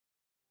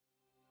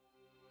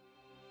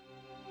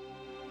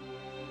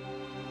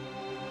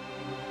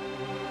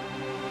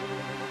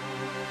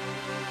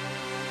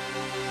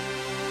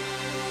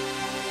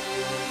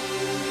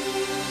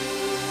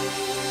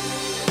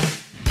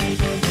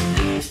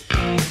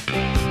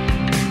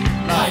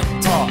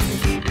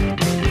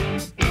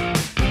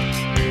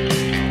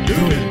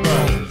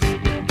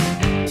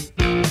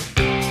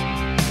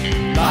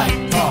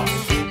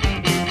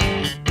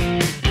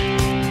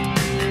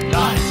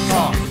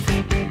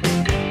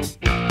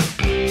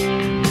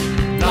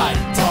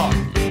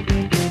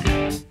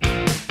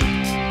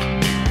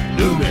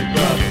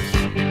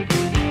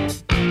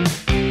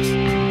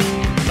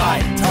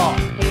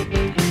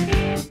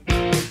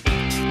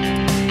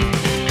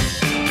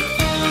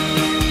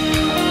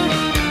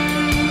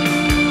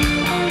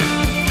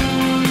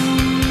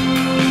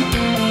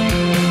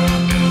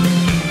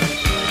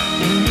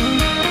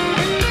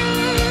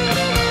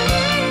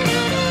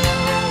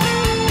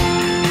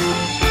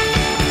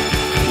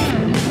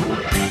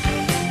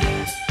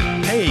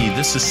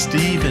this is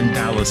Steve in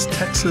Dallas,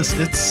 Texas.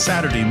 It's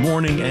Saturday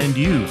morning, and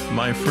you,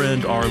 my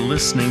friend, are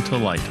listening to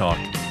Light Talk.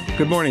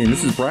 Good morning.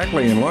 This is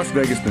Brackley in Las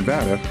Vegas,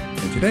 Nevada,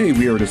 and today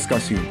we are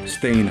discussing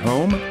staying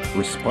home,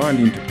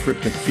 responding to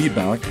cryptic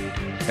feedback,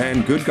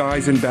 and good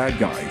guys and bad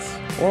guys,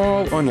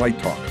 all on Light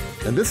Talk.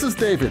 And this is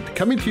David,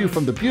 coming to you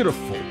from the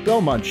beautiful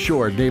Belmont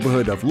Shore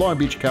neighborhood of Long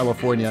Beach,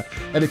 California.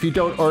 And if you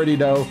don't already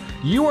know,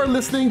 you are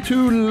listening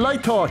to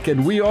Light Talk,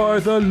 and we are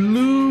the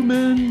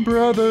Lumen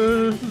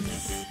Brothers.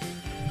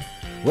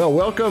 Well,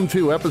 welcome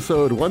to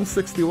episode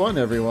 161,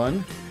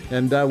 everyone.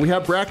 And we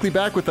have Brackley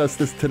back with us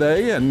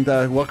today, and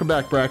welcome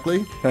back,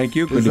 Brackley. Thank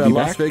you. Good is to be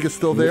Las back. Vegas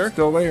still there? We're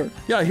still there.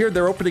 Yeah, I hear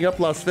they're opening up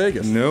Las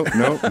Vegas. Nope.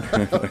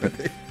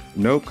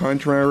 Nope,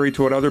 contrary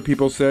to what other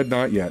people said,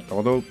 not yet,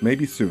 although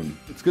maybe soon.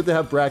 It's good to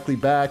have Brackley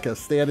back.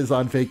 Stan is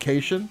on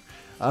vacation.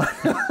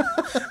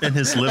 In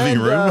his living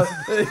room.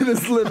 In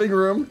his living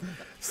room.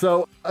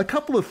 So a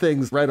couple of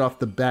things right off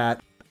the bat.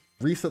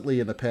 Recently,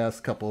 in the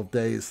past couple of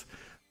days,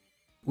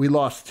 we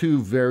lost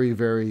two very,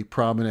 very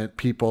prominent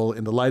people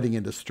in the lighting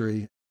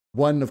industry.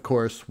 One, of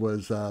course,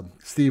 was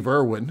Steve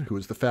Irwin, who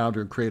is the founder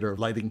and creator of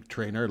Lighting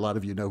Trainer. A lot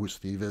of you know who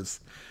Steve is.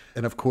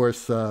 And of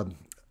course,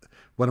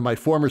 one of my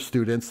former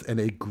students and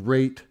a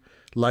great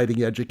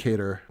lighting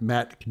educator,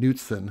 Matt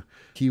Knutson.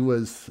 He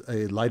was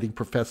a lighting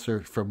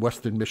professor from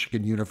Western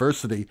Michigan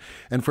University.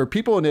 And for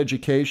people in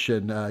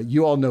education,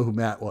 you all know who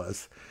Matt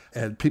was.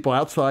 And people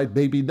outside,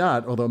 maybe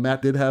not, although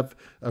Matt did have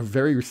a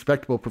very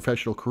respectable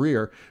professional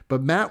career.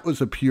 But Matt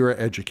was a pure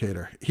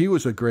educator. He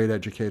was a great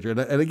educator.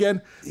 And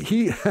again,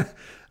 he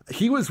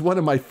was one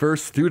of my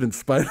first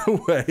students, by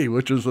the way,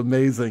 which was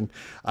amazing.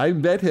 I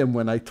met him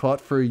when I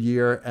taught for a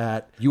year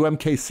at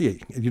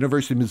UMKC, at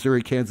University of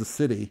Missouri, Kansas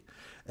City.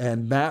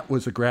 And Matt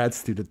was a grad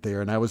student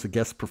there, and I was a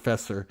guest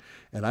professor.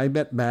 And I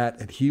met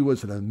Matt, and he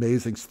was an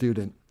amazing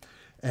student.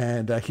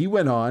 And he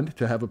went on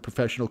to have a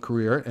professional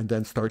career and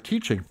then start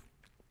teaching.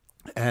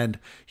 And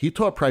he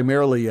taught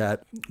primarily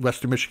at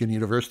Western Michigan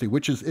University,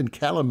 which is in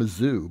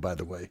Kalamazoo, by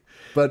the way.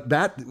 But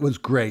Matt was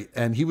great,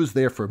 and he was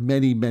there for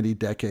many, many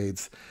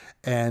decades.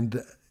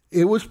 And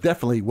it was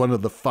definitely one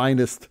of the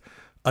finest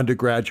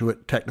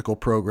undergraduate technical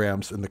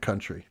programs in the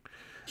country.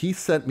 He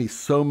sent me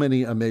so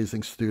many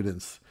amazing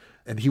students,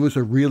 and he was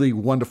a really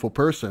wonderful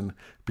person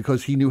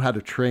because he knew how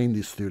to train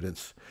these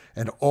students.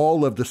 And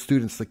all of the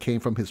students that came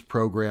from his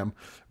program,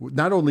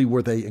 not only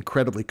were they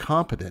incredibly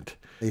competent,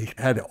 they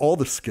had all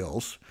the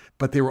skills,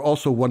 but they were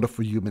also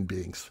wonderful human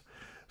beings.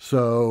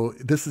 So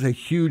this is a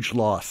huge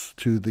loss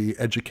to the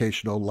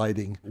educational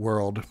lighting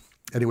world.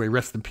 Anyway,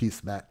 rest in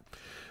peace, Matt.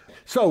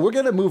 So we're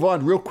going to move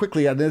on real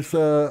quickly, and there's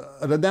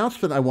an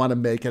announcement I want to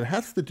make, and it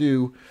has to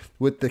do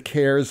with the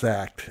CARES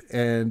Act.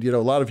 And, a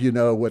lot of you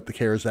know what the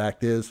CARES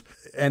Act is.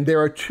 And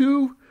there are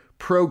two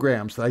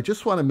programs that I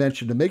just want to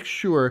mention to make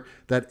sure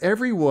that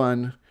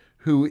everyone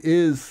who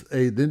is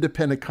an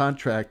independent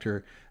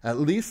contractor at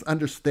least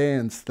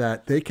understands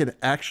that they can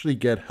actually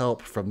get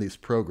help from these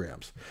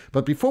programs.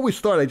 But before we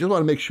start, I just want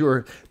to make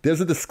sure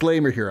there's a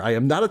disclaimer here. I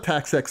am not a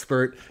tax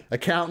expert,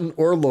 accountant,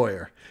 or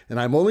lawyer,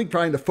 and I'm only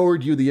trying to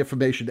forward you the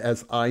information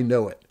as I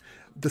know it.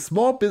 The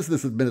Small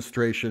Business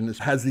Administration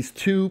has these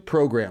two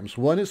programs.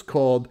 One is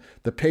called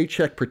the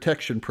Paycheck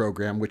Protection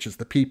Program, which is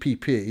the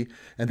PPP,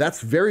 and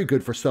that's very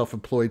good for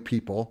self-employed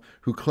people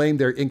who claim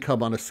their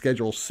income on a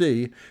Schedule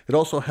C. It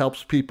also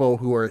helps people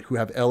who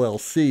have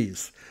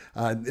LLCs.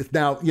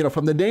 Now,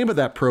 from the name of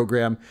that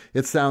program,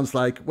 it sounds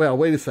like, well,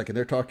 wait a second,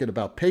 they're talking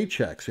about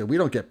paychecks. We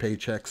don't get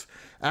paychecks.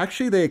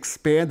 Actually, they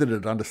expanded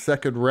it on the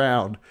second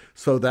round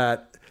so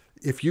that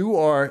if you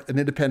are an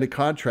independent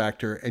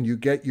contractor and you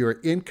get your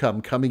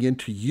income coming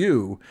into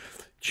you,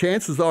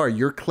 chances are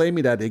you're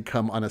claiming that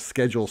income on a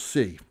Schedule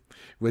C,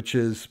 which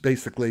is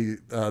basically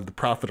the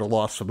profit or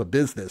loss from a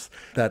business.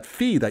 That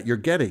fee that you're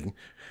getting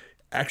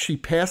actually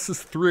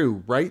passes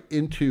through right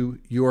into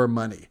your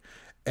money.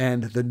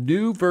 And the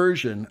new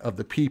version of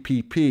the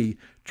PPP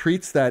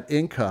treats that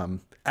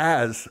income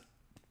as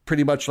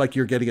pretty much like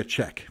you're getting a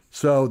check.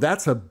 So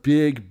that's a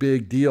big,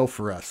 big deal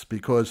for us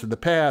because in the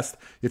past,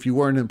 if you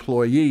were an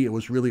employee, it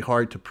was really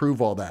hard to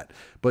prove all that.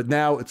 But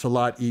now it's a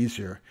lot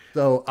easier.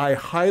 So I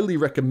highly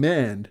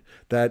recommend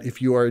that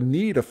if you are in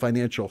need of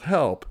financial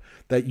help,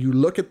 that you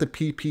look at the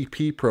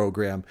PPP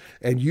program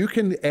and you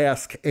can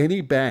ask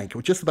any bank,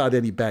 or just about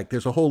any bank.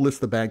 There's a whole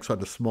list of banks on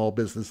the Small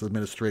Business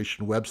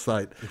Administration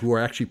website who are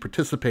actually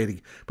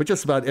participating, but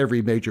just about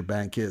every major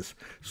bank is.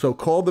 So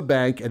call the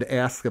bank and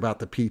ask about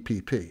the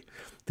PPP.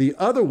 The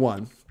other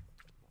one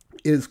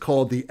is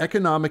called the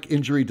Economic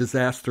Injury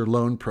Disaster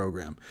Loan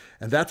Program,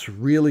 and that's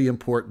really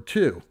important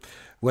too.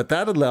 What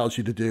that allows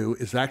you to do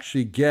is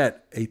actually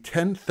get a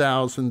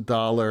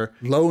 $10,000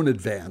 loan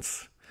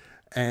advance,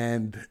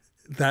 and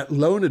that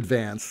loan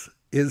advance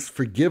is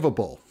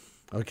forgivable,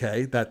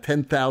 okay? That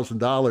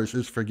 $10,000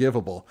 is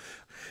forgivable.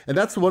 And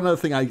that's one other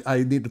thing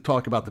I need to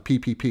talk about the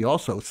PPP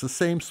also. It's the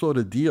same sort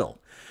of deal,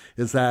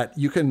 is that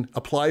you can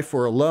apply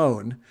for a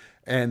loan,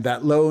 and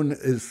that loan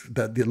is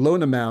that the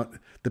loan amount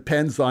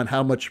depends on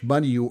how much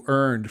money you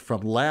earned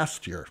from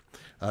last year,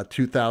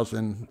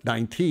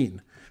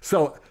 2019.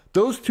 So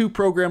those two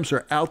programs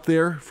are out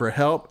there for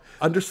help.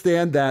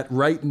 Understand that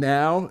right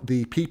now,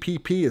 the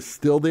PPP is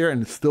still there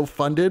and it's still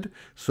funded,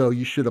 so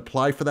you should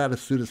apply for that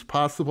as soon as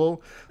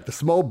possible. The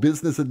Small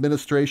Business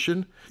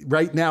Administration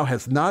right now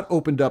has not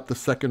opened up the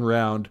second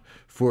round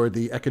for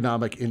the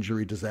economic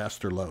injury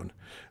disaster loan.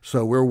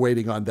 So we're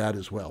waiting on that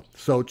as well.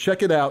 So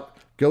check it out.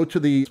 Go to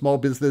the Small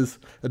Business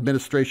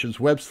Administration's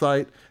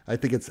website. I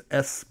think it's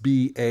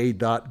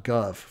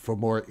sba.gov for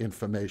more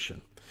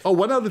information. Oh,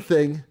 one other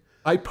thing.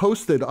 I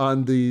posted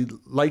on the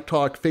Light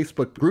Talk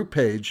Facebook group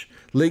page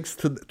links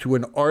to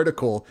an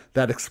article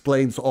that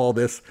explains all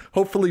this,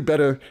 hopefully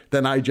better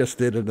than I just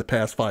did in the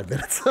past 5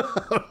 minutes.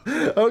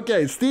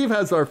 Okay, Steve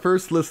has our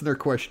first listener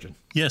question.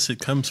 Yes, it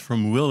comes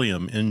from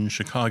William in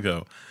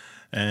Chicago.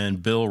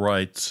 And Bill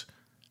writes,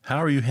 how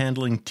are you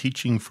handling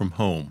teaching from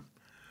home?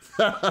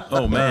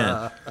 Oh,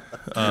 man.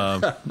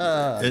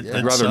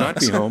 I'd rather not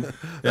be home.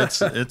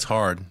 It's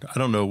hard. I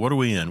don't know. What are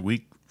we in?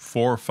 Week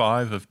 4 or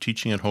 5 of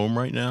teaching at home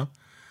right now?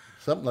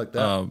 Something like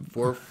that.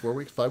 4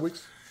 weeks, 5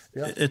 weeks?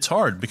 Yeah. It's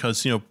hard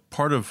because,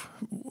 part of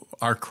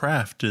our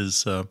craft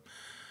is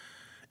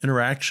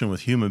interaction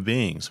with human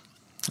beings.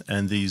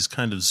 And these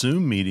kind of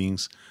Zoom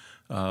meetings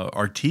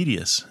are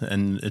tedious.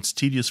 And it's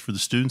tedious for the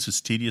students.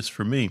 It's tedious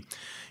for me.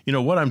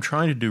 What I'm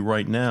trying to do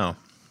right now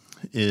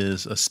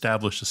is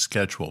establish a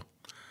schedule.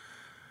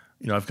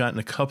 I've gotten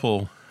a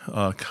couple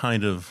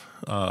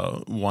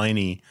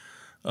whiny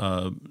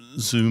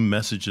Zoom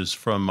messages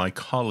from my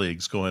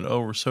colleagues going,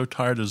 oh, we're so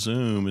tired of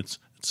Zoom. It's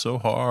so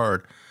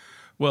hard.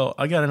 Well,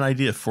 I got an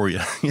idea for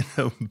you.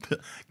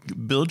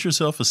 Build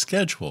yourself a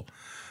schedule.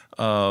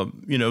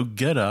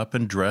 Get up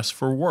and dress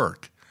for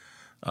work.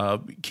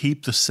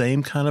 Keep the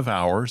same kind of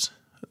hours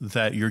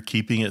that you're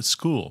keeping at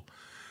school.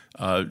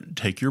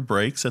 Take your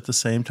breaks at the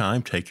same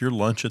time. Take your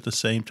lunch at the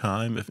same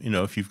time.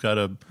 If you've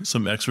got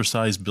some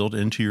exercise built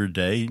into your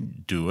day,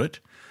 do it.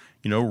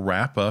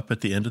 Wrap up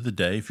at the end of the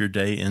day. If your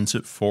day ends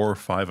at 4 or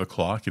 5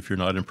 o'clock, if you're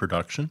not in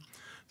production,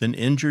 then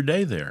end your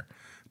day there.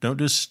 Don't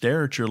just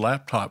stare at your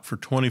laptop for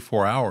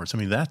 24 hours. I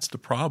mean, that's the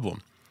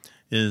problem,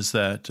 is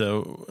that,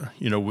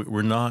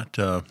 we're not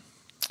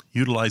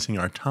utilizing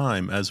our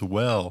time as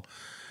well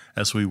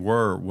as we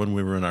were when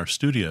we were in our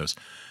studios.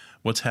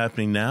 What's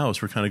happening now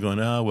is we're kind of going,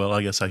 oh, well,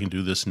 I guess I can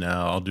do this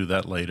now. I'll do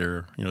that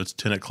later. It's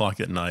 10 o'clock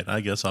at night.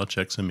 I guess I'll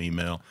check some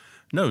email.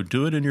 No,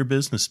 do it in your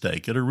business day.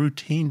 Get a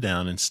routine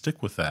down and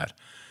stick with that.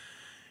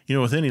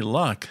 With any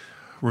luck,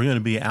 we're going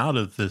to be out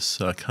of this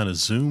kind of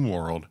Zoom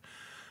world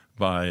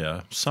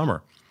by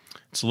summer.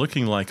 It's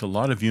looking like a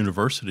lot of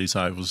universities.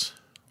 I was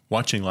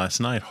watching last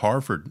night,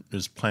 Harvard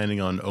is planning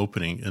on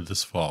opening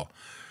this fall.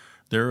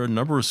 There are a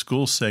number of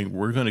schools saying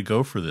we're going to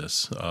go for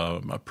this.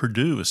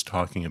 Purdue is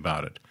talking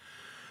about it.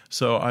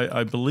 So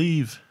I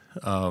believe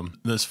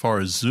as far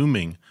as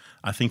Zooming,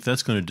 I think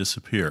that's going to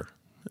disappear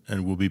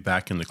and we'll be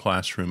back in the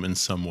classroom in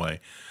some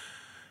way.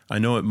 I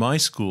know at my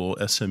school,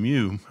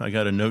 SMU, I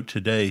got a note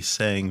today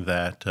saying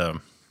that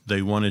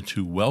they wanted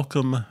to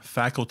welcome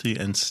faculty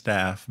and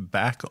staff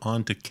back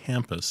onto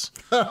campus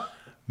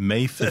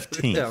May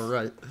 15th. Yeah,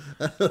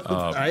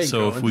 right.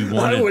 So if we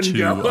wanted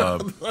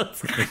to,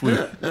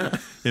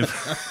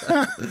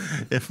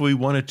 if we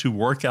wanted to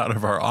work out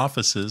of our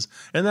offices,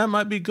 and that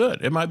might be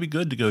good. It might be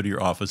good to go to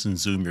your office and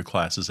Zoom your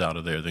classes out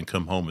of there, then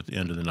come home at the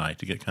end of the night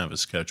to get kind of a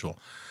schedule.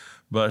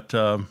 But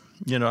I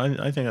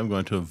think I'm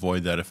going to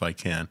avoid that if I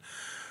can.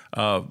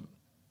 And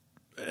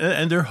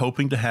they're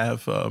hoping to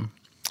have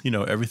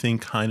everything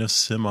kind of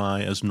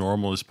semi as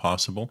normal as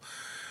possible.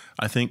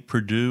 I think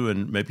Purdue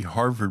and maybe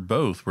Harvard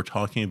both were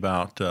talking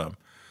about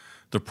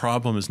the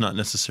problem is not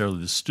necessarily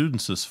the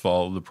students this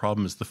fall. The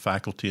problem is the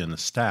faculty and the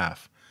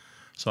staff.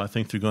 So I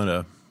think they're going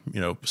to,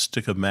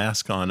 stick a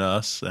mask on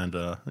us and,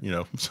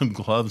 some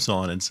gloves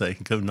on and say,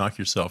 go knock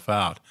yourself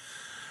out.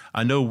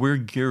 I know we're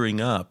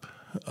gearing up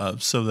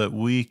so that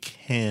we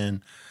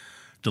can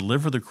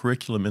deliver the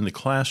curriculum in the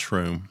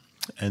classroom.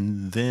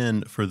 And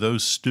then for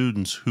those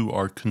students who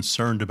are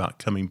concerned about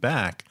coming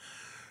back,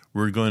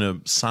 we're going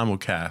to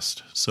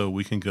simulcast so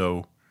we can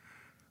go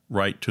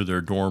right to their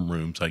dorm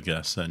rooms, I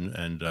guess, and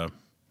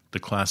the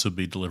class will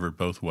be delivered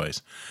both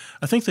ways.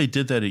 I think they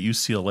did that at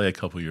UCLA a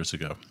couple years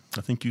ago.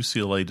 I think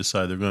UCLA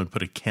decided they're going to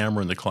put a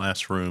camera in the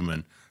classroom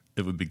and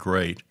it would be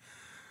great.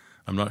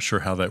 I'm not sure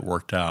how that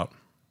worked out.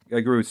 I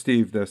agree with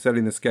Steve.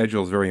 Setting the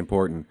schedule is very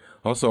important.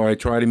 Also, I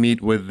try to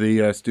meet with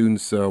the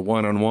students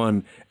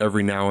one-on-one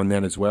every now and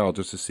then as well,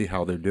 just to see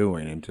how they're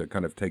doing and to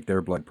kind of take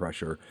their blood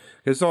pressure.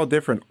 It's all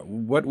different.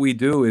 What we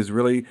do is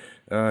really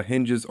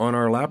hinges on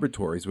our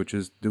laboratories, which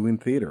is doing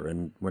theater.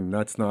 And when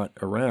that's not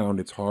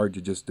around, it's hard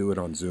to just do it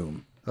on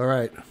Zoom. All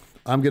right.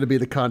 I'm going to be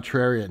the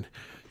contrarian.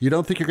 You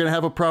don't think you're going to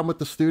have a problem with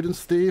the students,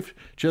 Steve?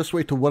 Just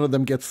wait till one of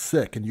them gets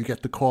sick and you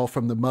get the call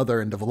from the mother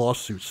and the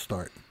lawsuits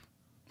start.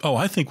 Oh,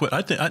 I think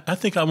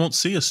I won't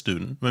see a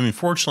student. I mean,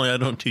 fortunately, I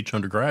don't teach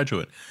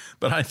undergraduate,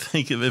 but I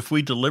think if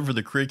we deliver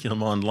the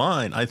curriculum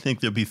online, I think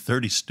there'll be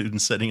 30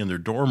 students sitting in their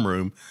dorm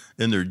room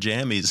in their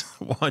jammies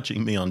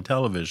watching me on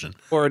television.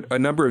 Or a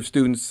number of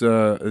students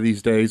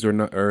these days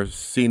are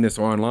seeing this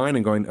online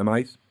and going, am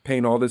I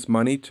paying all this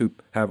money to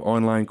have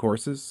online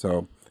courses.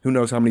 So who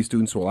knows how many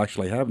students we'll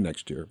actually have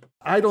next year.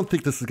 I don't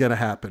think this is going to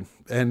happen.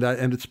 And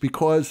it's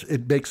because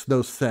it makes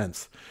no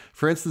sense.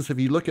 For instance, if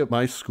you look at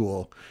my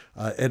school,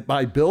 at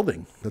my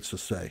building, let's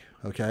just say,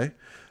 okay,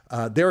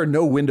 there are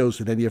no windows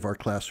in any of our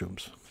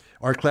classrooms.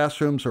 Our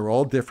classrooms are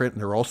all different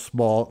and they're all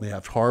small and they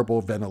have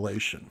horrible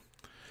ventilation.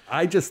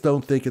 I just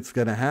don't think it's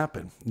going to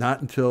happen, not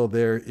until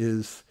there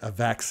is a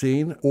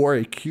vaccine or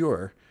a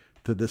cure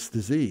to this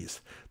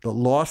disease. The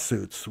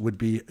lawsuits would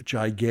be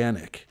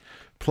gigantic.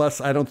 Plus,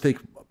 I don't think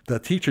the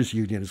teachers'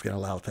 union is going to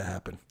allow it to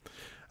happen.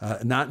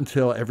 Not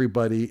until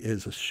everybody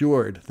is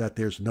assured that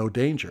there's no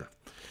danger.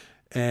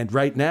 And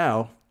right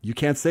now, you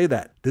can't say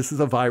that. This is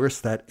a virus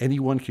that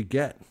anyone could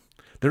get.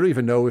 They don't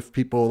even know if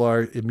people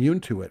are immune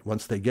to it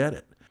once they get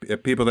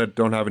it. People that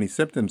don't have any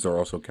symptoms are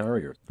also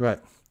carriers. Right.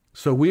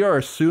 So we are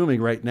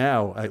assuming right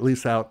now, at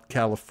least out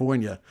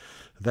California,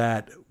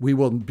 that we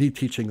will be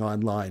teaching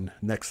online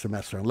next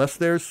semester, unless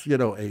there's,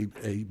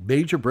 a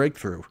major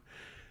breakthrough.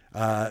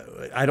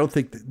 I don't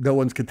think no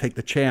one's can take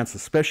the chance,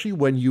 especially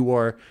when you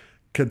are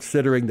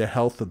considering the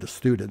health of the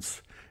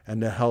students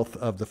and the health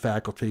of the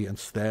faculty and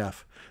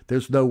staff.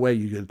 There's no way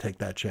you're going to take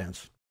that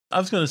chance. I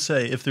was going to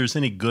say, if there's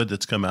any good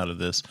that's come out of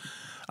this,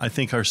 I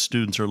think our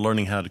students are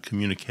learning how to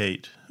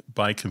communicate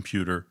by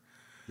computer.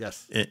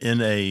 Yes.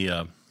 In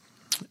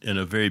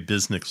a very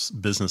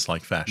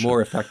business-like fashion.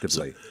 More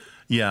effectively.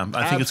 Yeah,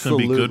 I think it's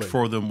going to be good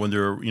for them when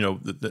they're,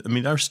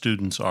 our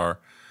students are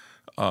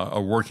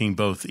working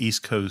both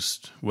East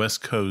Coast,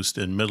 West Coast,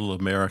 and Middle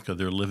America.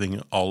 They're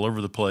living all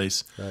over the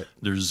place. Right.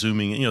 They're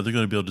Zooming, they're going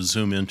to be able to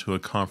Zoom into a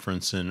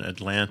conference in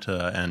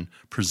Atlanta and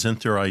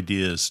present their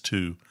ideas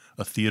to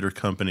a theater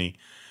company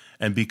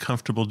and be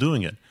comfortable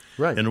doing it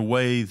in a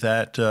way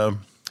that,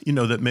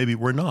 that maybe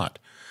we're not.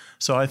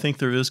 So I think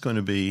there is going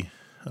to be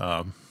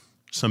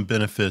some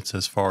benefits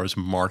as far as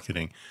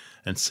marketing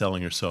and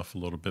selling yourself a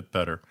little bit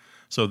better.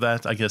 So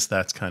I guess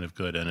that's kind of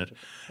good in it.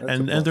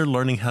 And they're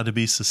learning how to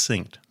be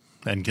succinct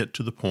and get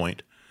to the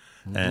point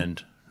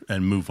and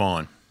move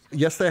on.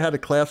 Yesterday I had a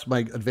class, my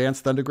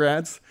advanced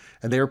undergrads,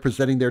 and they were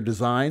presenting their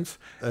designs,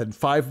 and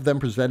 5 of them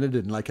presented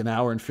in like an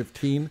hour and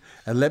 15.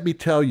 And let me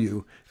tell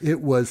you,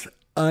 it was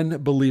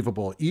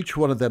unbelievable. Each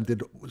one of them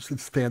did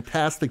this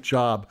fantastic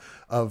job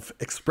of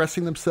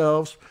expressing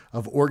themselves,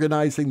 of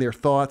organizing their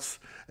thoughts,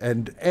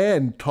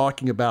 and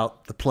talking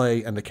about the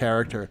play and the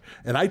character.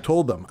 And I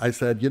told them, I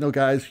said,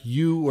 guys,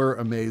 you were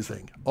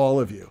amazing, all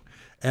of you.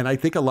 And I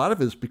think a lot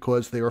of it is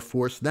because they are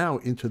forced now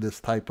into this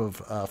type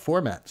of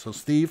format. So,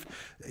 Steve,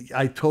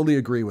 I totally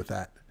agree with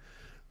that.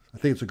 I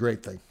think it's a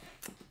great thing.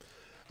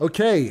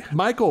 Okay,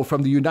 Michael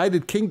from the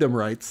United Kingdom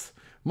writes,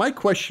 my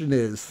question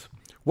is,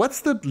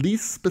 what's the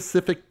least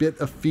specific bit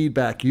of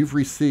feedback you've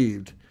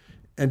received?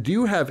 And do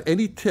you have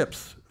any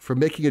tips for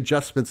making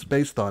adjustments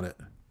based on it?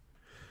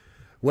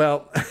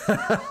 Well,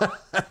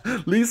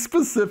 least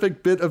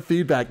specific bit of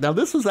feedback. Now,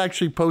 this was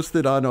actually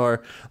posted on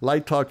our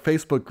Light Talk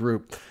Facebook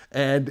group,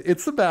 and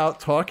it's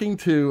about talking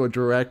to a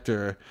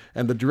director,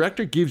 and the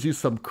director gives you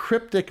some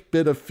cryptic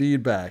bit of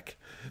feedback,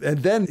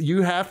 and then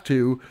you have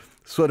to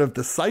sort of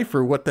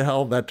decipher what the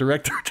hell that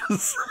director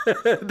just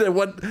said and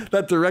what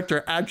that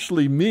director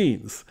actually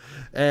means.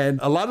 And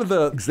a lot of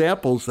the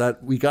examples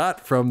that we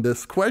got from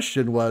this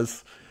question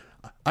was,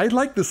 I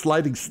like this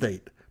lighting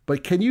state,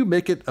 but can you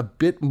make it a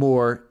bit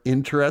more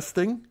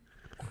interesting?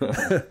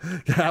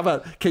 How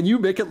about, can you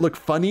make it look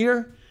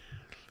funnier?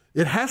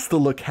 It has to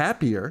look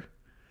happier.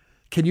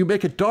 Can you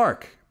make it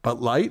dark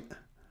but light?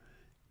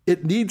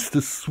 It needs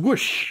to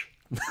swoosh.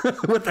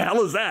 What the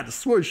hell is that?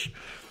 Swoosh.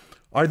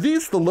 Are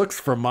these the looks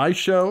for my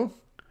show?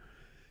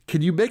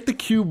 Can you make the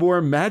cue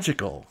more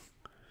magical?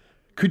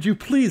 Could you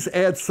please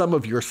add some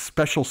of your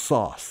special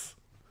sauce?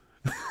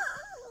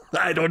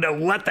 I don't know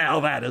what the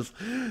hell that is.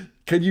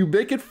 Can you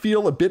make it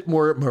feel a bit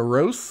more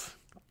morose?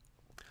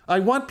 I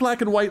want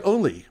black and white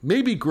only,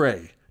 maybe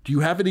gray. Do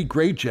you have any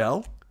gray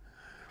gel?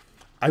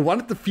 I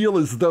want it to feel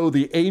as though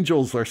the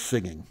angels are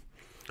singing.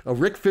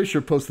 Rick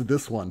Fisher posted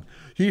this one.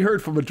 He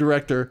heard from a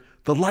director,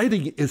 the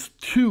lighting is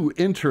too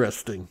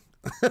interesting.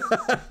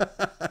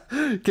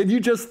 Can you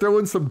just throw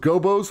in some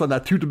gobos on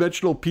that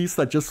 2-dimensional piece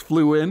that just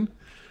flew in?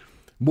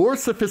 More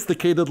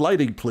sophisticated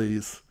lighting,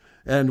 please.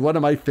 And one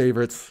of my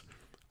favorites,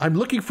 I'm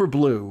looking for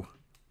blue,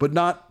 but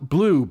not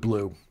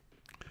blue.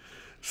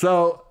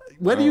 So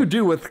what do you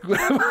do with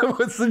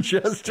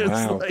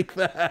suggestions like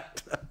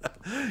that?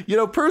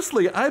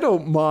 Personally, I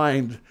don't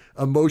mind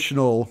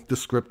emotional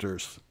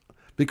descriptors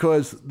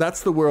because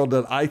that's the world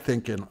that I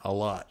think in a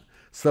lot.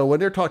 So when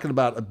they're talking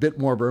about a bit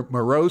more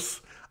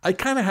morose, I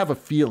kind of have a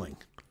feeling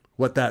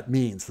what that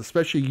means,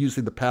 especially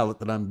using the palette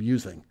that I'm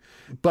using.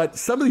 But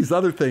some of these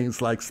other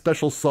things like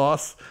special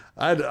sauce,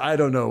 I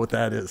don't know what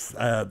that is.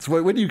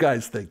 So what do you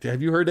guys think?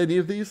 Have you heard any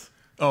of these?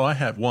 Oh, I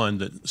have one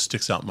that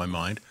sticks out in my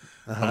mind.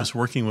 I was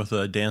working with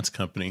a dance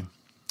company,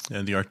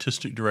 and the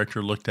artistic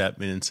director looked at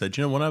me and said,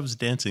 when I was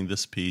dancing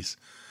this piece,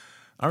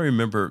 I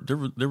remember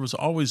there was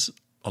always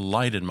a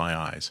light in my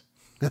eyes.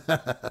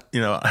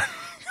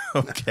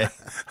 Okay.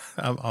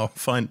 I'll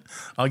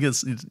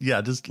get,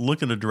 yeah, just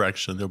look in a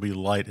direction. There'll be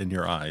light in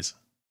your eyes.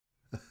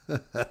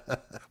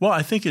 Well,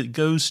 I think it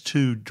goes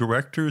to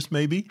directors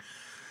maybe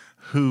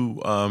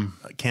who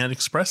can't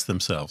express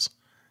themselves.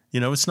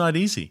 It's not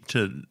easy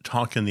to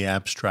talk in the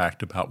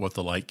abstract about what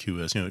the light cue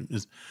is.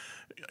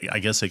 I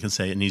guess they can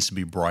say it needs to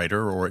be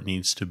brighter, or it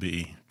needs to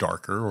be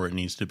darker, or it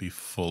needs to be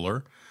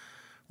fuller,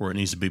 or it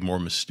needs to be more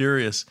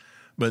mysterious.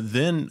 But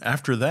then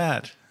after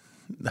that,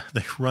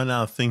 they run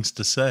out of things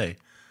to say.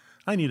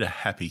 I need a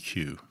happy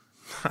cue.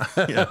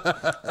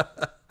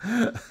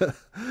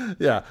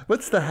 Yeah.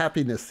 What's the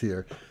happiness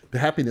here? The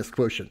happiness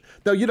quotient.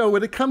 Now,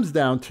 what it comes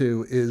down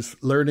to is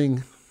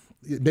learning,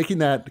 making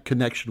that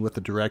connection with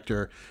the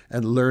director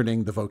and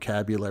learning the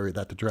vocabulary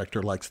that the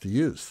director likes to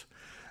use.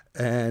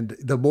 And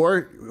the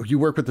more you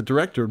work with the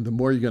director, the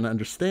more you're going to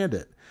understand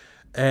it.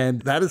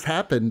 And that has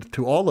happened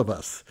to all of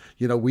us.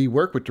 We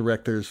work with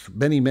directors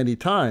many, many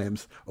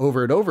times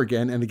over and over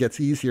again, and it gets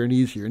easier and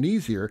easier and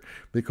easier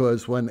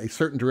because when a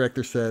certain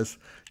director says,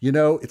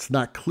 it's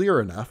not clear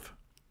enough,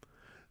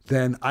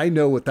 then I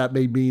know what that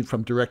may mean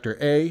from director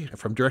A, and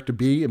from director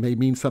B, it may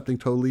mean something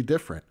totally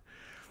different.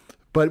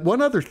 But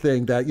one other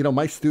thing that,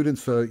 my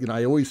students,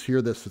 I always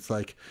hear this, it's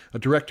like a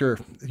director,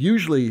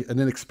 usually an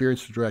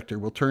inexperienced director,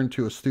 will turn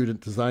to a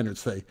student designer and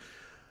say,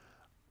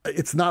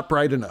 it's not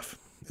bright enough.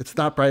 It's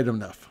not bright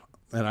enough.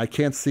 And I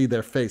can't see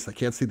their face. I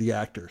can't see the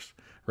actors,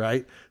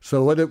 right?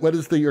 So what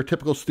does your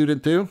typical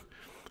student do?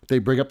 They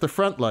bring up the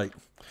front light.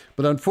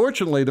 But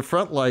unfortunately, the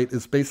front light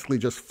is basically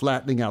just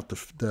flattening out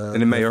the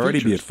And it may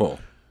already be at features. full.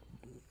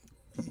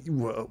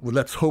 Well,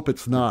 let's hope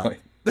it's not. Right.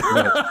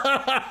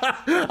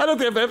 I don't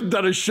think I've ever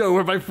done a show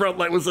where my front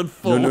light was in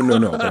full.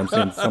 No. But I'm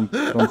saying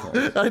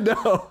sometimes. I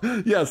know.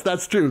 Yes,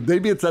 that's true.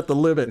 Maybe it's at the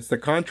limit. It's the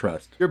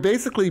contrast. You're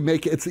basically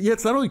making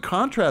it's not only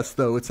contrast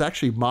though, it's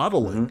actually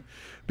modeling.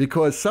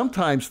 Because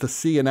sometimes to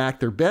see an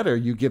actor better,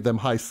 you give them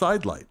high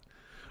side light.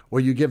 Or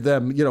you give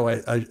them,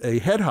 a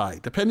head high,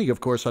 depending,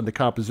 of course, on the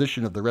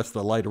composition of the rest of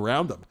the light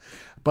around them.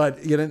 But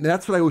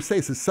that's what I always say,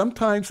 is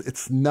sometimes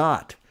it's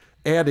not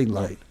adding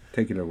light.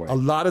 Taking it away. A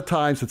lot of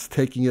times it's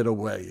taking it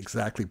away.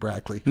 Exactly,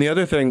 Brackley. And the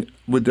other thing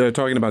with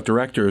talking about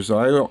directors,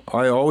 I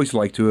always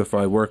like to, if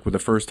I work with a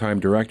first-time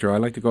director, I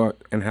like to go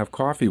out and have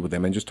coffee with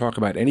them and just talk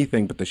about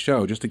anything but the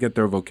show, just to get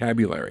their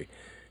vocabulary,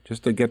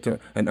 just to get to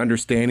an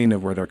understanding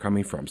of where they're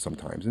coming from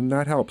sometimes, and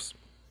that helps.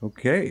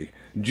 Okay.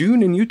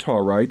 June in Utah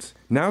writes,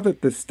 now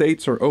that the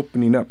states are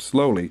opening up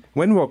slowly,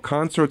 when will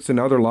concerts and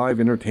other live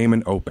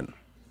entertainment open?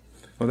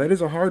 Well, that is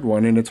a hard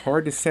one, and it's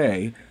hard to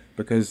say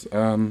because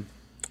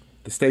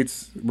the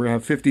states, we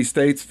have 50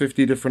 states,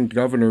 50 different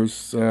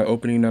governors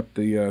opening up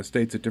the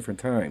states at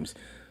different times.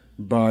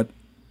 But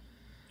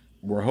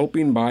we're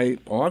hoping by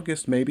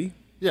August, maybe.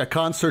 Yeah,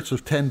 concerts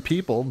of 10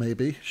 people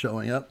maybe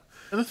showing up.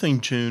 The other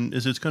thing, June,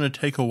 is it's going to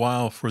take a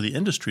while for the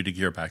industry to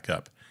gear back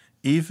up.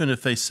 Even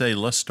if they say,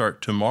 let's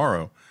start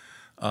tomorrow,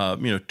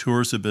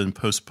 tours have been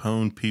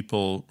postponed.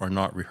 People are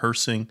not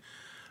rehearsing.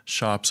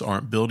 Shops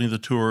aren't building the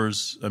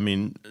tours.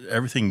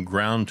 Everything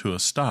ground to a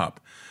stop.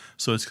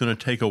 So it's going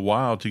to take a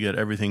while to get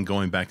everything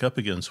going back up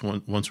again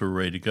once we're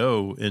ready to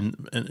go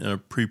in a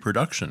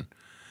pre-production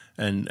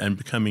and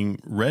becoming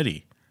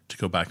ready to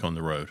go back on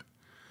the road.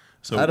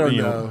 So I don't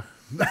know.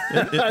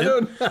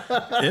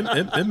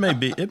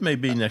 It may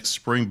be next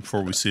spring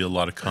before we see a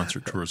lot of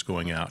concert tours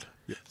going out.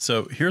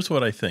 So here's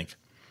what I think.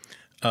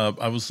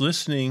 I was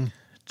listening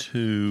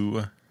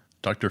to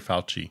Dr.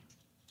 Fauci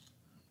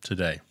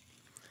today,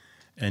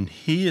 and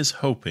he is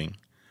hoping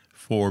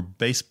for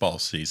baseball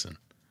season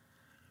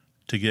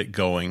to get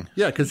going.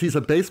 Yeah, because he's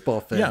a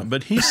baseball fan. Yeah,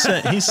 but he's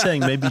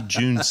saying maybe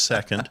June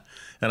 2nd.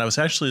 And I was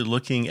actually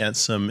looking at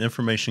some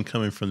information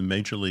coming from the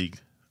Major League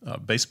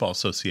Baseball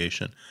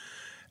Association.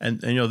 And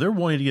they're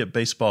wanting to get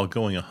baseball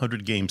going, a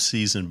 100-game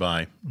season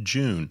by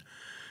June.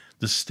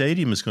 The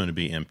stadium is going to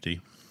be empty,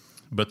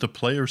 but the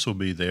players will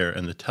be there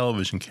and the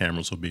television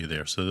cameras will be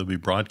there, so they'll be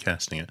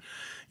broadcasting it.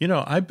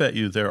 I bet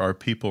you there are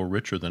people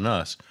richer than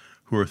us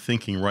who are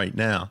thinking right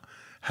now,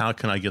 how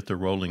can I get the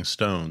Rolling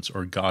Stones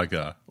or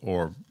Gaga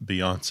or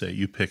Beyonce,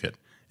 you pick it,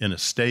 in a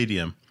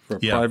stadium? For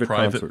a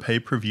private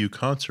pay-per-view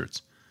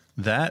concerts.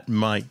 They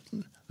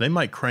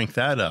might crank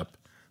that up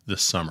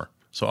this summer.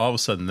 So all of a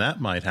sudden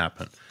that might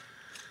happen.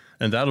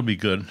 And that'll be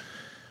good.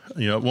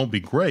 It won't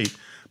be great,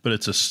 but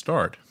it's a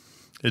start.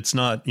 It's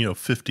not,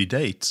 50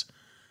 dates.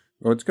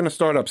 Well, it's going to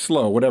start up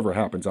slow. Whatever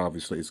happens,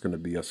 obviously, it's going to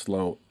be a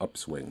slow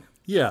upswing.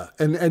 Yeah.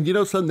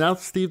 And so now,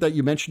 Steve, that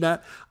you mentioned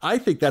that, I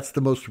think that's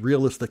the most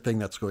realistic thing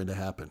that's going to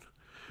happen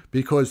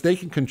because they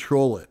can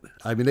control it.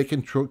 They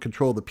can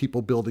control the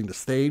people building the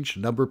stage,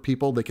 the number of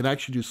people. They can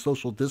actually do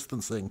social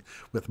distancing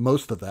with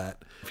most of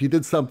that. If you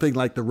did something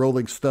like the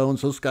Rolling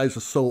Stones, those guys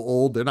are so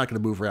old, they're not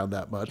going to move around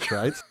that much,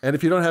 right? And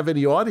if you don't have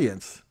any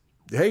audience,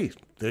 hey,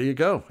 there you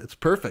go. It's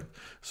perfect.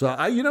 So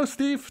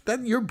Steve,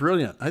 you're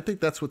brilliant. I think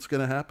that's what's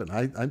going to happen.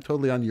 I'm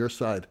totally on your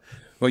side.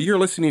 Well, you're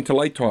listening to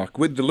Light Talk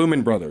with the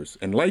Lumen Brothers,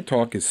 and Light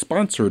Talk is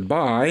sponsored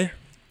by...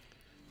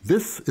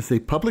 This is a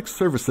public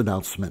service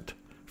announcement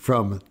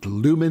from the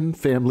Lumen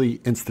Family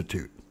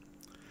Institute.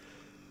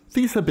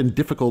 These have been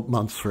difficult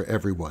months for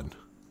everyone,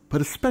 but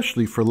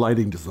especially for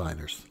lighting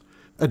designers.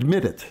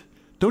 Admit it,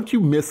 don't you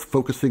miss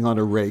focusing on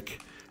a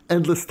rake,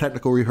 endless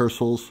technical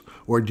rehearsals,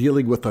 or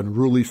dealing with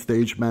unruly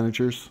stage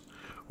managers?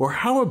 Or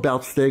how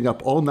about staying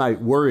up all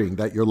night worrying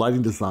that your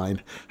lighting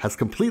design has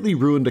completely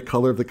ruined the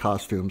color of the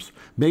costumes,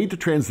 made the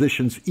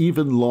transitions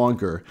even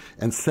longer,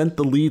 and sent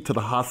the lead to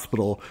the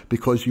hospital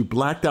because you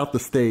blacked out the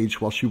stage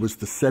while she was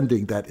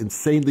descending that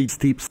insanely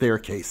steep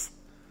staircase?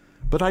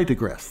 But I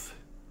digress.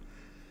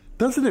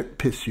 Doesn't it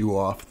piss you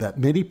off that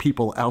many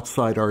people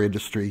outside our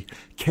industry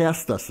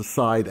cast us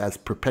aside as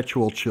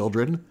perpetual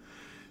children?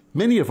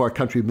 Many of our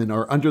countrymen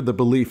are under the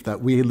belief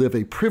that we live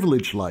a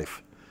privileged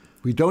life.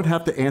 We don't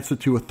have to answer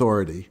to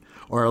authority,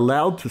 are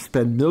allowed to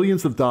spend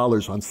millions of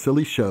dollars on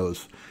silly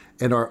shows,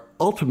 and are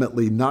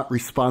ultimately not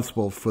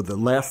responsible for the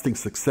lasting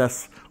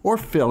success or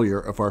failure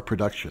of our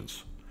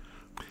productions.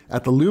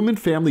 At the Lumen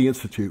Family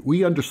Institute,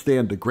 we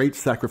understand the great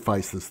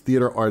sacrifices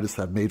theater artists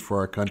have made for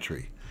our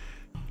country.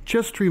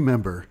 Just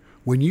remember,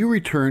 when you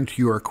return to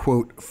your,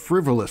 quote,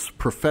 frivolous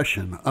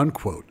profession,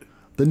 unquote,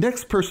 the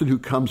next person who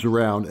comes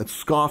around and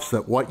scoffs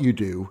at what you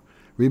do,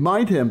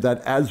 remind him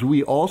that as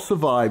we all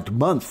survived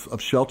months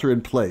of shelter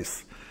in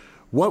place,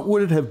 what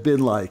would it have been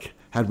like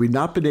had we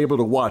not been able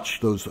to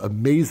watch those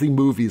amazing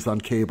movies on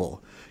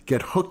cable,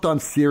 get hooked on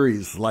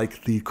series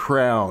like The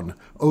Crown,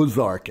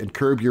 Ozark, and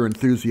Curb Your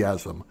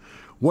Enthusiasm,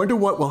 wonder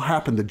what will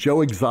happen to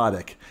Joe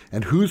Exotic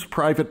and whose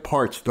private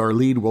parts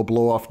Darlene will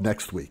blow off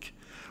next week,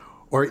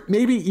 or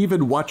maybe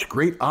even watch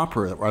great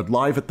opera or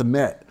Live at the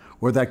Met,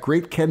 or that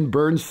great Ken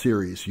Burns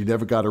series you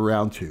never got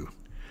around to.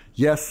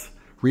 Yes,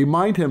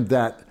 remind him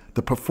that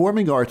the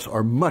performing arts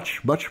are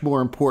much, much more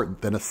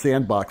important than a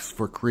sandbox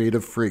for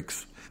creative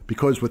freaks,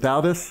 because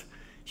without us,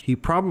 he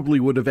probably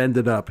would have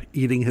ended up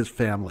eating his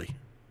family.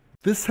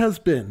 This has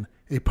been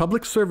a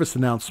public service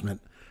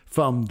announcement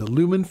from the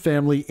Lumen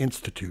Family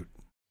Institute.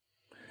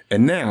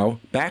 And now,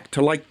 back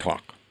to Light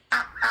Talk.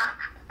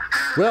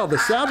 Well, the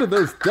sound of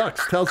those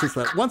ducks tells us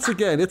that once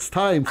again it's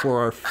time for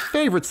our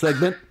favorite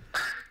segment,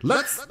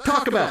 Let's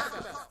Talk About.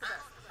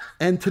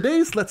 And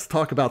today's Let's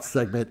Talk About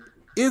segment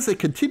is a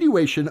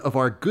continuation of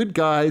our Good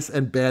Guys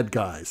and Bad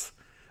Guys.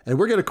 And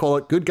we're going to call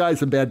it Good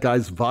Guys and Bad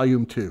Guys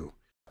Volume 2.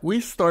 We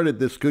started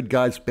this Good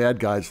Guys, Bad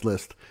Guys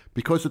list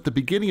because at the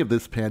beginning of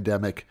this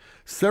pandemic,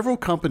 several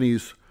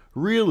companies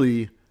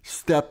really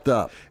stepped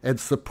up and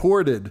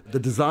supported the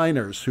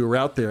designers who are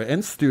out there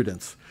and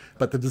students,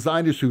 but the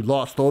designers who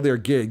lost all their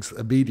gigs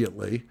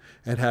immediately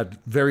and had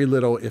very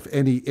little, if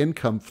any,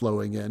 income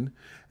flowing in,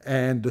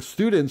 and the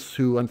students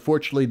who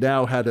unfortunately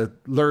now had to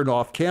learn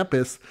off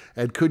campus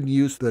and couldn't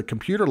use the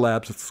computer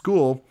labs at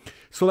school.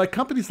 So like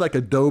companies like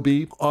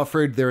Adobe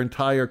offered their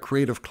entire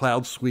Creative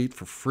Cloud suite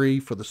for free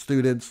for the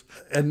students.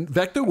 And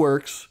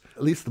Vectorworks,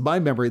 at least in my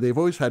memory, they've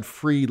always had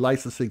free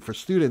licensing for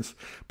students,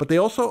 but they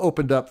also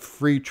opened up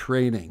free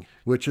training,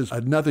 which is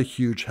another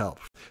huge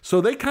help.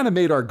 So they kind of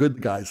made our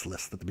good guys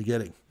list at the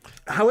beginning.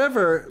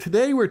 However,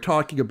 today we're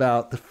talking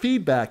about the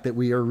feedback that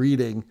we are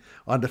reading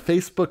on the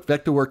Facebook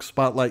Vectorworks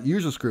Spotlight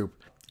Users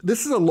Group.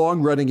 This is a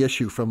long-running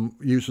issue from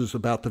users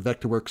about the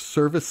Vectorworks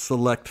Service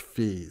Select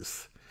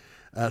fees.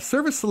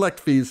 Service Select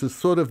fees is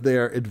sort of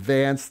their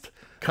advanced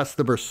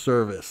customer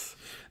service.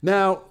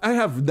 Now, I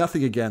have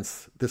nothing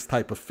against this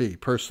type of fee,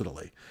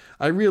 personally.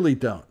 I really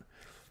don't.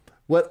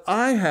 What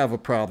I have a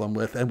problem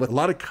with, and what a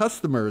lot of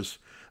customers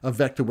of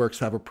Vectorworks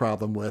have a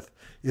problem with,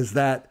 is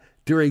that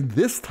during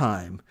this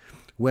time,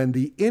 when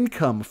the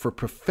income for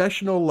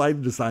professional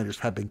lighting designers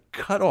have been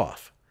cut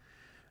off,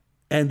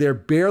 and they're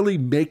barely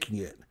making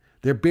it,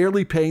 they're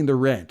barely paying the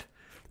rent,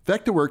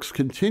 Vectorworks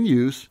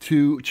continues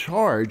to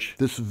charge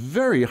this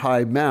very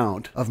high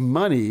amount of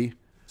money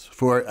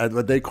for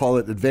what they call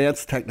it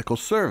advanced technical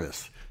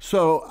service.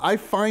 So I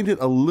find it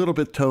a little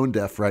bit tone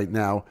deaf right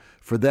now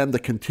for them to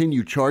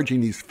continue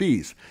charging these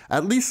fees.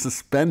 At least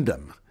suspend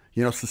them.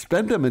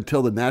 Suspend them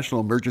until the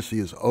national emergency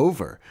is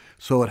over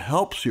so it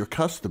helps your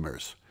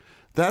customers.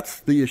 That's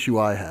the issue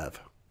I have.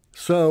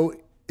 So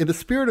in the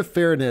spirit of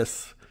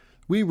fairness,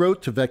 we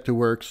wrote to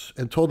Vectorworks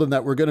and told them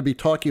that we're going to be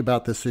talking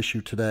about this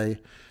issue today.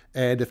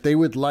 And if they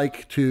would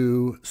like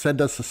to send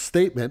us a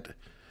statement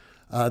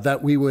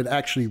that we would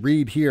actually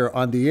read here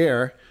on the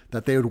air,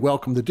 that they would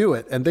welcome to do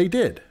it. And they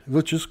did,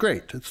 which is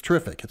great. It's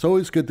terrific. It's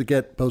always good to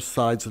get both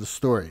sides of the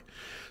story.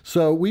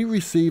 So we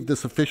received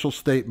this official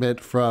statement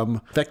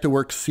from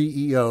Vectorworks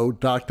CEO,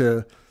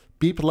 Dr.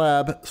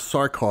 Biplab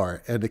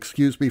Sarkar. And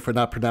excuse me for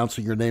not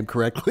pronouncing your name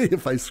correctly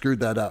if I screwed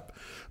that up.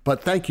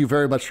 But thank you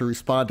very much for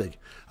responding.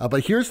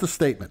 But here's the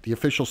statement, the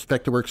official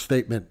Vectorworks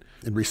statement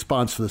in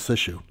response to this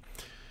issue.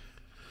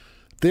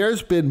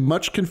 There's been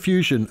much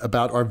confusion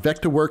about our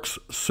Vectorworks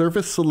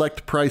Service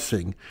Select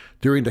pricing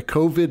during the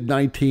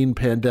COVID-19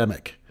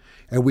 pandemic,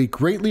 and we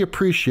greatly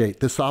appreciate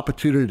this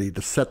opportunity to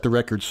set the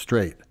record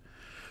straight.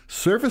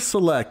 Service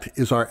Select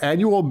is our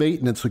annual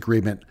maintenance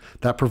agreement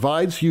that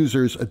provides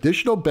users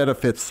additional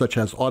benefits such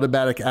as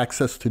automatic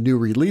access to new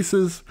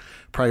releases,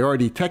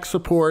 priority tech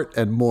support,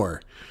 and more.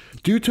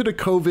 Due to the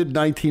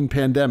COVID-19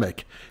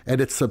 pandemic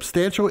and its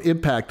substantial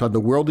impact on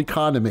the world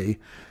economy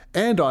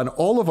And on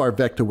all of our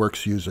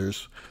Vectorworks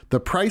users, the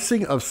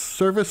pricing of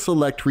Service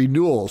Select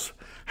renewals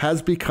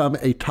has become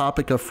a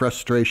topic of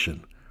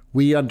frustration.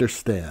 We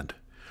understand.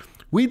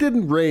 We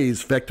didn't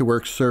raise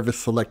Vectorworks Service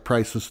Select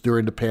prices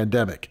during the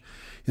pandemic.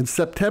 In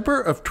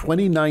September of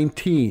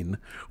 2019,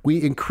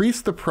 we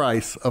increased the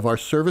price of our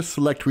Service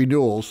Select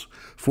renewals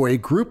for a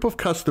group of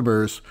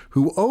customers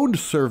who owned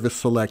Service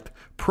Select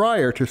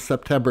prior to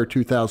September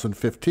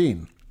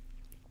 2015.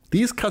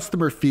 These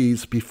customer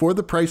fees before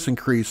the price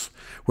increase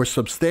were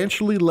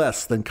substantially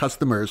less than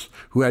customers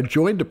who had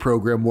joined the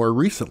program more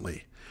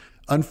recently.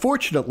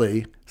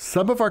 Unfortunately,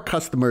 some of our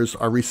customers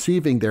are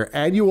receiving their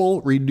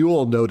annual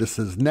renewal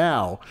notices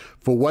now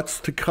for what's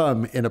to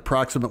come in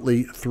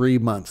approximately 3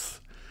 months.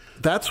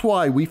 That's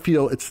why we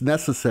feel it's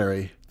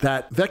necessary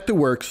that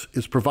Vectorworks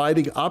is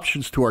providing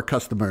options to our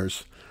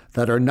customers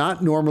that are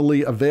not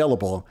normally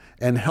available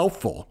and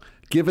helpful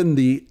given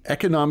the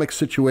economic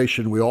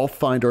situation we all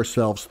find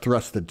ourselves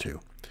thrust into.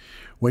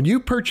 When you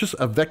purchase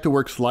a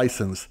Vectorworks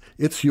license,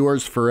 it's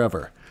yours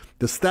forever.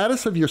 The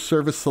status of your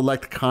Service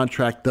Select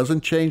contract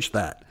doesn't change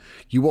that.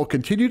 You will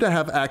continue to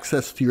have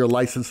access to your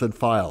license and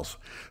files.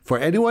 For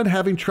anyone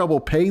having trouble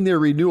paying their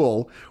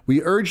renewal,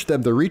 we urge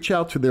them to reach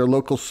out to their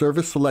local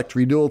Service Select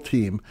renewal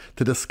team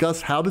to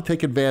discuss how to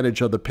take advantage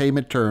of the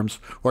payment terms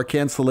or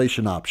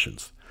cancellation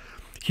options.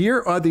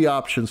 Here are the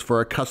options for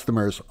our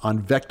customers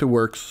on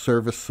Vectorworks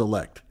Service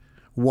Select.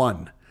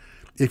 1.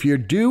 If you're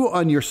due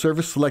on your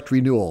Service Select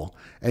renewal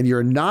and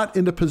you're not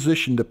in a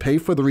position to pay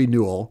for the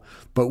renewal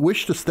but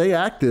wish to stay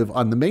active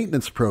on the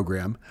maintenance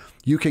program,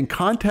 you can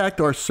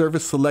contact our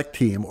Service Select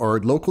team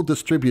or local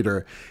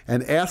distributor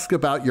and ask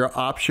about your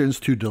options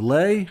to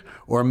delay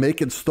or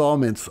make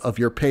installments of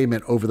your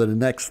payment over the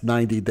next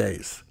 90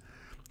 days.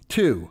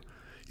 2.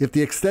 If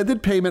the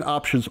extended payment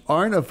options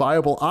aren't a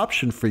viable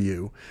option for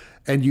you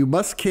and you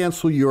must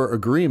cancel your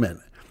agreement,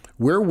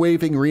 we're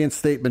waiving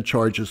reinstatement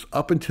charges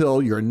up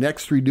until your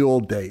next renewal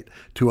date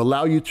to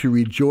allow you to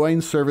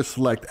rejoin Service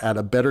Select at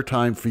a better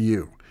time for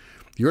you.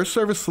 Your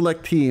Service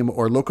Select team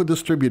or local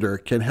distributor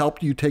can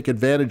help you take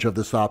advantage of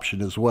this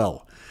option as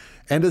well.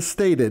 And as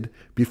stated,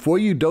 before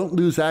you don't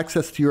lose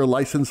access to your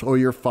license or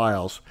your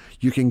files,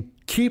 you can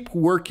keep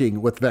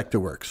working with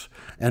Vectorworks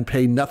and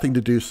pay nothing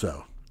to do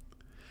so.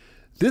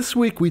 This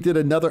week, we did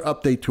another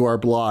update to our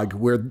blog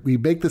where we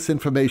make this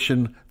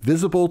information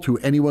visible to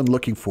anyone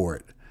looking for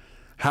it.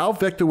 How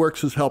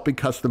Vectorworks is helping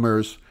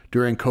customers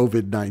during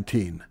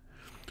COVID-19.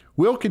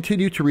 We'll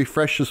continue to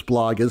refresh this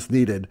blog as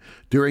needed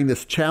during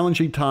this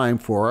challenging time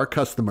for our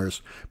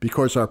customers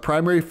because our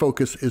primary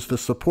focus is to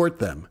support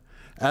them.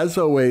 As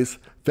always,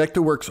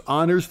 Vectorworks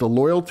honors the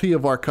loyalty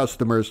of our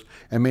customers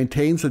and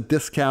maintains a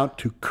discount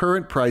to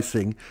current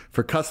pricing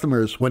for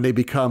customers when they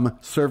become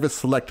Service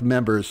Select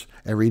members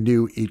and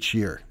renew each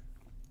year.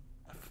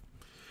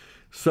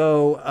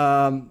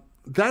 So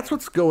that's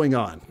what's going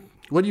on.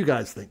 What do you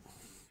guys think?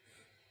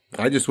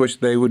 I just wish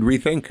they would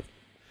rethink.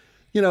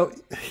 You know,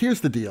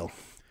 here's the deal.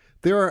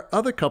 There are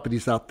other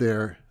companies out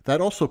there that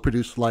also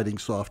produce lighting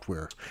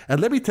software. And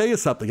let me tell you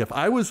something. If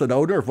I was an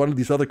owner of one of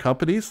these other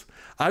companies,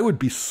 I would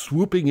be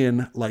swooping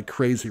in like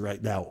crazy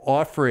right now,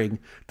 offering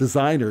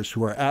designers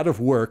who are out of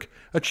work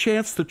a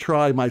chance to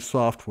try my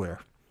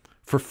software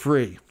for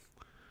free.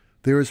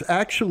 There is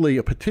actually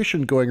a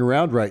petition going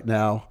around right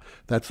now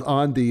that's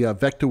on the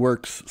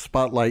Vectorworks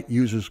Spotlight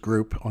Users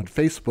Group on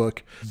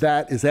Facebook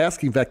that is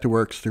asking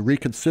Vectorworks to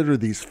reconsider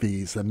these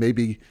fees and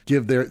maybe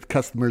give their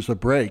customers a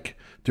break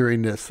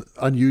during this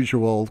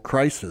unusual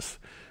crisis.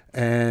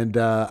 And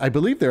I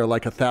believe there are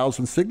like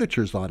 1,000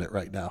 signatures on it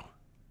right now.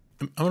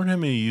 I wonder how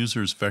many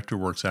users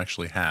Vectorworks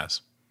actually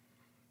has.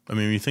 I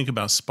mean, when you think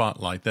about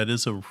Spotlight, that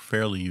is a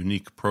fairly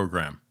unique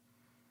program.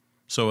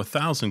 So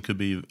 1,000 could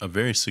be a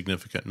very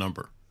significant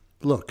number.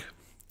 Look,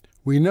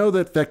 we know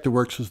that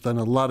Vectorworks has done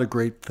a lot of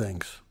great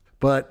things,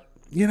 but,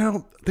 you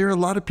know, there are a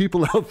lot of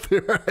people out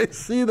there, I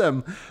see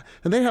them,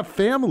 and they have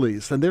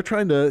families, and they're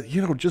trying to,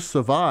 just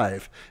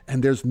survive,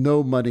 and there's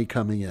no money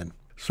coming in.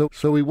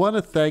 So we want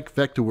to thank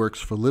Vectorworks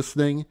for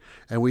listening,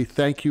 and we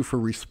thank you for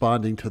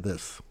responding to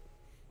this.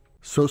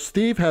 So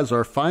Steve has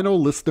our final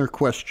listener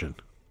question.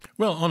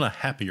 Well, on a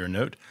happier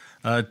note,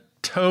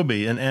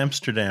 Toby in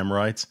Amsterdam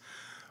writes,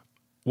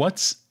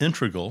 what's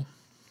integral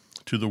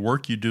to the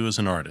work you do as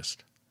an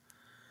artist?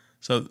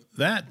 So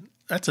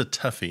that's a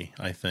toughie,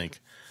 I think.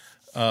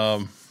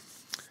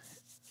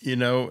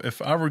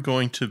 If I were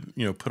going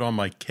to, put on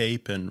my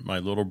cape and my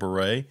little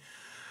beret,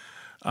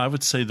 I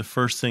would say the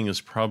first thing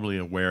is probably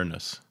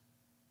awareness.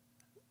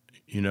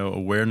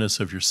 Awareness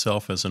of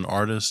yourself as an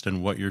artist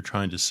and what you're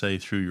trying to say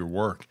through your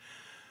work.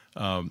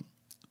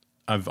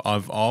 I've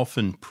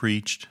often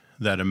preached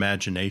that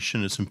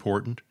imagination is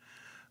important.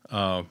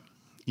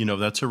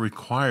 That's a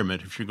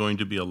requirement if you're going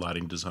to be a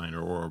lighting designer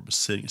or a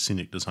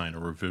scenic designer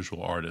or a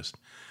visual artist.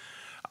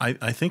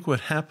 I think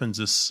what happens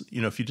is,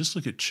 if you just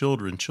look at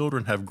children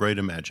have great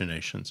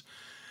imaginations.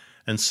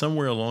 And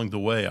somewhere along the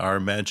way, our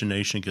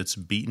imagination gets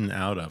beaten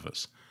out of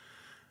us.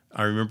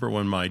 I remember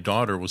when my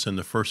daughter was in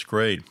the first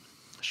grade,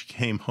 she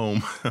came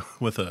home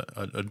with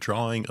a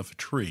drawing of a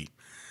tree.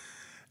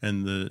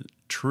 and the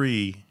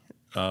tree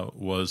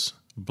was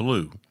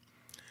blue.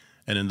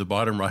 And in the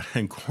bottom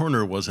right-hand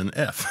corner was an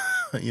F,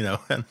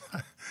 and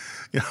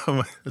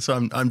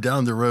so I'm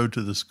down the road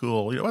to the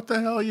school. What the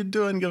hell are you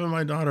doing giving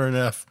my daughter an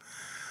F?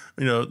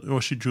 Well,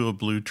 she drew a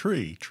blue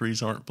tree.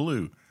 Trees aren't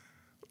blue.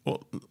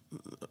 Well,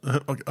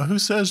 who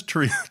says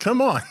tree?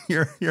 Come on,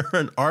 you're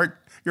an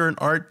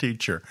art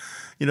teacher.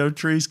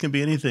 Trees can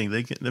be anything.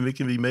 They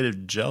can be made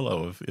of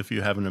Jell-O if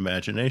you have an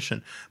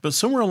imagination. But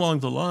somewhere along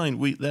the line,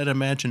 that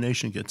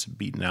imagination gets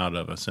beaten out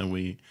of us, and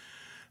we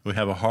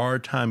have a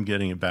hard time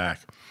getting it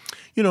back.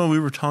 We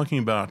were talking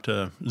about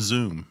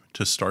Zoom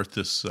to start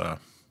this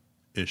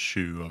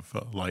issue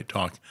of Light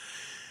Talk.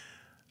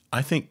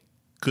 I think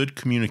good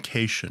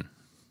communication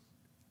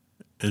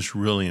is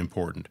really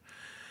important.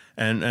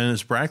 And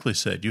as Brackley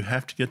said, you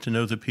have to get to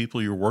know the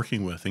people you're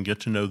working with and get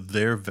to know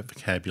their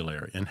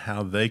vocabulary and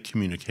how they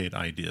communicate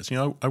ideas.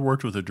 I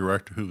worked with a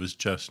director who was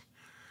just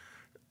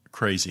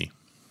crazy.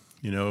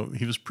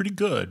 He was pretty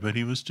good, but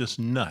he was just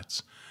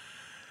nuts.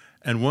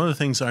 And one of the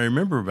things I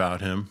remember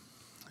about him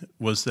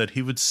was that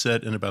he would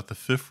sit in about the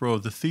fifth row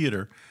of the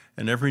theater,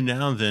 and every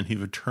now and then he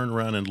would turn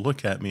around and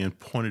look at me and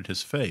point at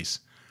his face.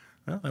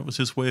 Well, that was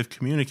his way of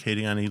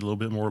communicating. I need a little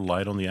bit more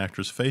light on the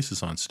actors'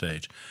 faces on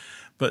stage.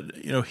 But,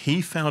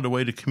 he found a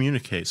way to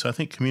communicate. So I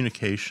think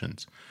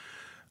communications.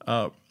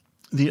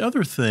 The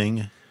other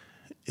thing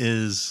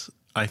is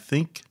I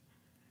think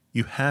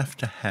you have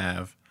to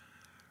have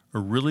a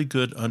really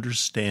good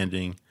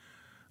understanding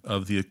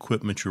of the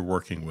equipment you're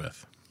working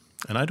with.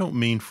 And I don't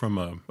mean from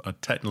a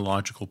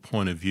technological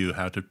point of view,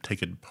 how to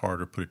take it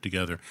apart or put it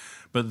together,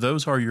 but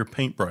those are your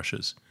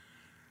paintbrushes.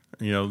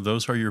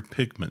 Those are your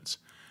pigments.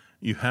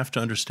 You have to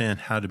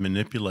understand how to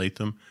manipulate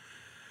them,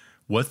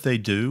 what they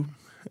do,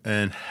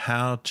 and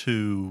how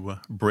to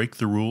break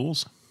the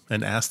rules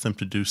and ask them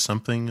to do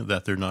something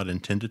that they're not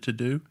intended to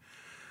do.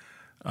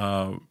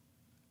 And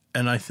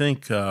I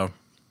think, for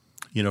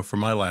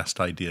my last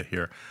idea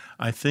here,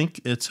 I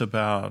think it's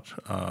about,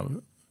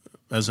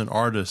 as an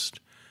artist,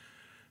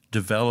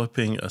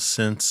 developing a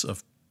sense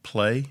of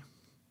play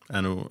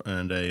and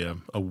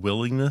a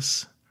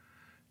willingness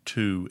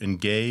to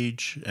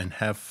engage and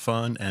have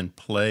fun and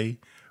play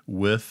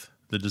with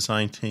the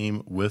design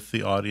team, with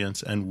the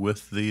audience, and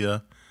with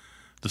the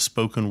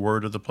spoken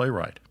word of the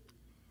playwright.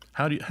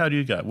 How do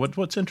you guys?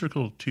 What's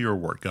integral to your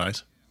work,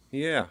 guys?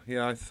 Yeah.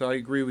 I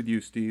agree with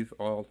you, Steve.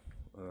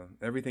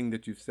 Everything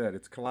that you've said.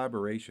 It's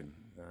collaboration.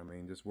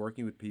 Just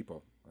working with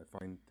people, I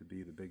find to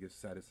be the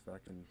biggest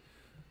satisfaction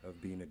of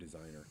being a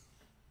designer.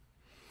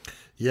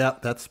 Yeah,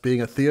 that's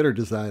being a theater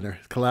designer.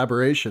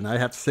 Collaboration. I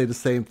have to say the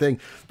same thing.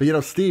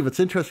 But, Steve, it's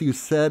interesting you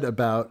said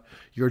about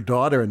your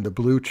daughter and the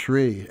blue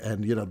tree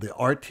and, the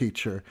art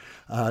teacher.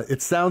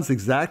 It sounds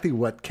exactly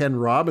what Ken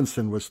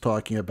Robinson was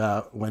talking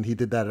about when he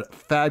did that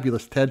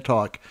fabulous TED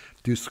Talk,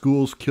 Do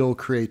Schools Kill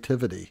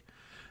Creativity?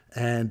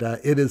 And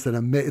it is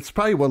it's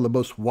probably one of the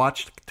most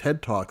watched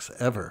TED Talks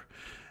ever.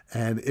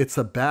 And it's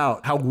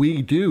about how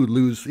we do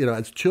lose,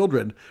 as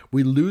children,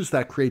 we lose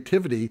that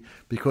creativity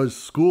because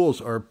schools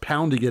are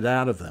pounding it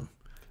out of them.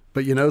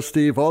 But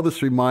Steve, all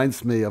this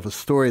reminds me of a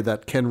story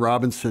that Ken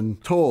Robinson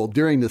told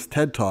during this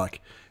TED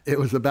Talk. It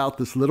was about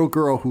this little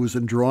girl who was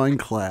in drawing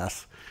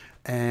class,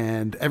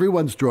 and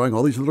everyone's drawing.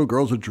 All these little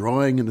girls are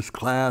drawing in this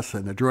class,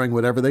 and they're drawing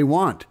whatever they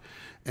want.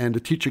 And the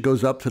teacher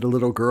goes up to the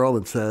little girl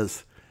and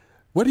says,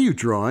 "What are you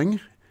drawing?"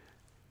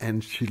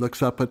 And she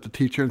looks up at the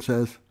teacher and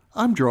says,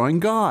 "I'm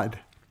drawing God."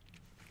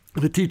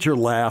 The teacher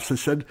laughs and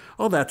said,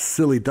 "Oh, that's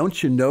silly.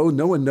 Don't you know?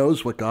 No one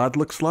knows what God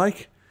looks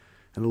like."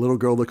 And the little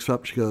girl looks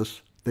up. She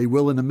goes, "They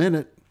will in a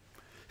minute."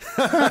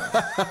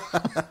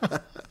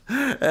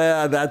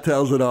 That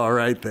tells it all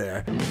right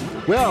there.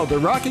 Well, the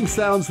rocking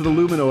sounds of the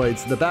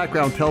Luminoids in the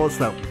background tell us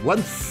that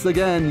once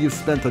again you've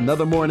spent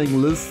another morning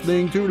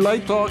listening to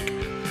Light Talk.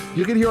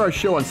 You can hear our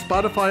show on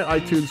Spotify,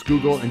 iTunes,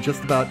 Google, and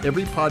just about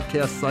every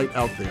podcast site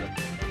out there.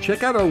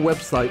 Check out our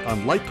website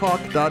on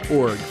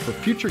lighttalk.org for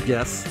future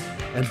guests.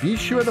 And be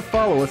sure to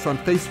follow us on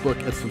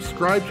Facebook and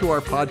subscribe to our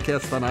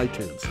podcast on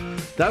iTunes.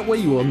 That way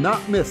you will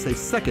not miss a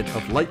second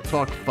of Light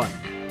Talk fun.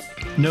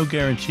 No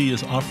guarantee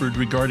is offered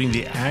regarding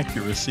the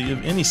accuracy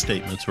of any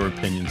statements or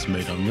opinions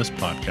made on this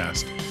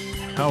podcast.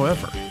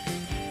 However,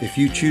 if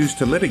you choose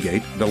to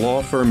litigate, the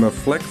law firm of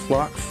Fleck,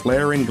 Flock,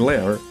 Flare, and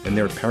Glare and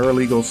their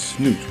paralegal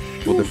Snoot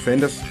will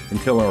defend us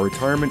until our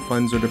retirement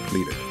funds are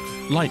depleted.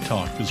 Light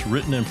Talk is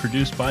written and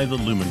produced by the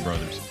Lumen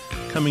Brothers,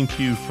 coming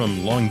to you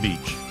from Long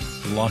Beach,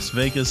 Las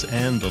Vegas,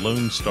 and the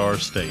Lone Star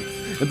State.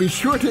 And be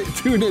sure to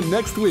tune in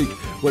next week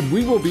when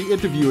we will be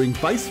interviewing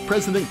Vice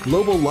President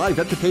Global Live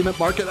Entertainment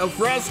Market of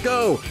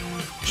Frasco,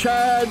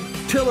 Chad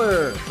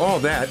Tiller. All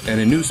that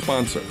and a new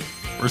sponsor.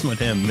 Where's my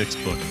damn mix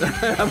book?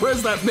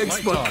 Where's that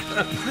mix book?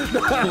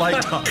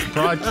 Light Talk.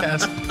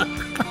 Broadcast.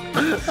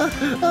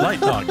 Light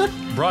Talk.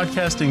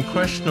 Broadcasting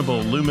questionable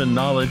Lumen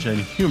knowledge and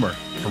humor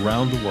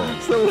around the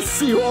world. So we'll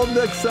see you all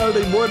next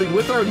Saturday morning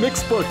with our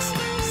mix books.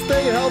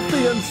 Stay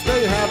healthy and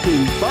stay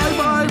happy.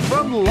 Bye-bye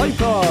from Light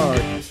Talk.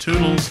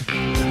 Toodles.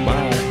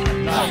 Bye.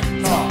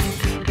 Light Talk.